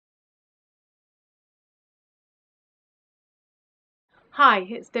Hi,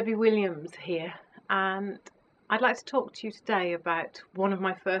 it's Debbie Williams here, and I'd like to talk to you today about one of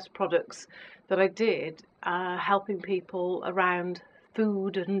my first products that I did, helping people around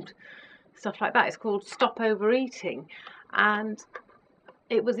food and stuff like that. It's called Stop Overeating, and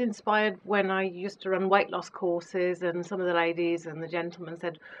it was inspired when I used to run weight loss courses, and some of the ladies and the gentlemen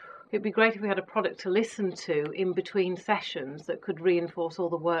said it'd be great if we had a product to listen to in between sessions that could reinforce all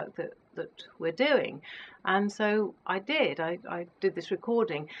the work that we're doing. And so I did this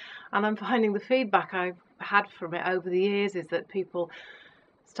recording, and I'm finding the feedback I've had from it over the years is that people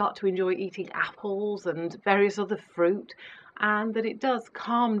start to enjoy eating apples and various other fruit, and that it does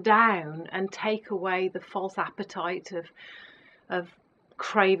calm down and take away the false appetite of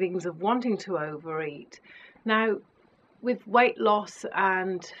cravings of wanting to overeat. Now, with weight loss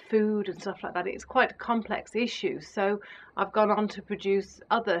and food and stuff like that, it's quite a complex issue. So I've gone on to produce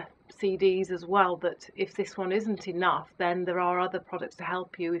other CDs as well, that if this one isn't enough, then there are other products to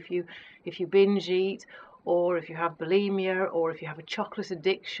help you if you binge eat, or if you have bulimia, or if you have a chocolate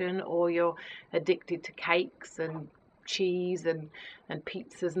addiction, or you're addicted to cakes and cheese and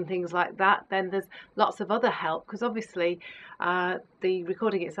pizzas and things like that. Then there's lots of other help, because obviously the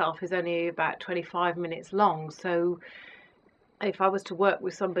recording itself is only about 25 minutes long. So if I was to work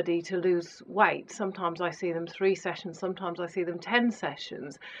with somebody to lose weight, sometimes I see them 3 sessions, sometimes I see them 10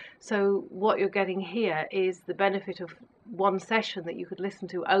 sessions. So what you're getting here is the benefit of one session that you could listen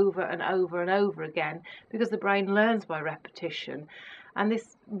to over and over and over again, because the brain learns by repetition. And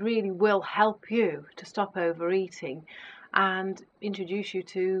this really will help you to stop overeating and introduce you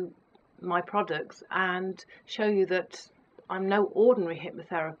to my products and show you that I'm no ordinary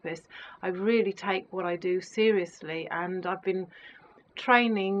hypnotherapist. I really take what I do seriously, and I've been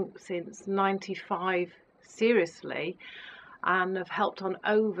training since '95 seriously, and have helped on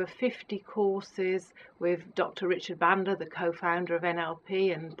over 50 courses with Dr. Richard Bandler, the co-founder of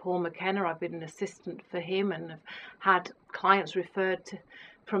NLP, and Paul McKenna. I've been an assistant for him and have had clients referred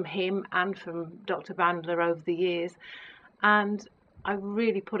from him and from Dr. Bandler over the years. And I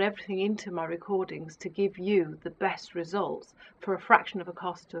really put everything into my recordings to give you the best results for a fraction of a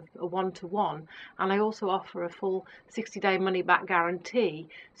cost of a one-to-one. And I also offer a full 60-day money-back guarantee,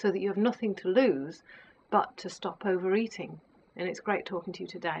 so that you have nothing to lose but to stop overeating. And it's great talking to you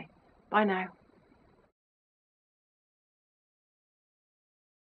today. Bye now.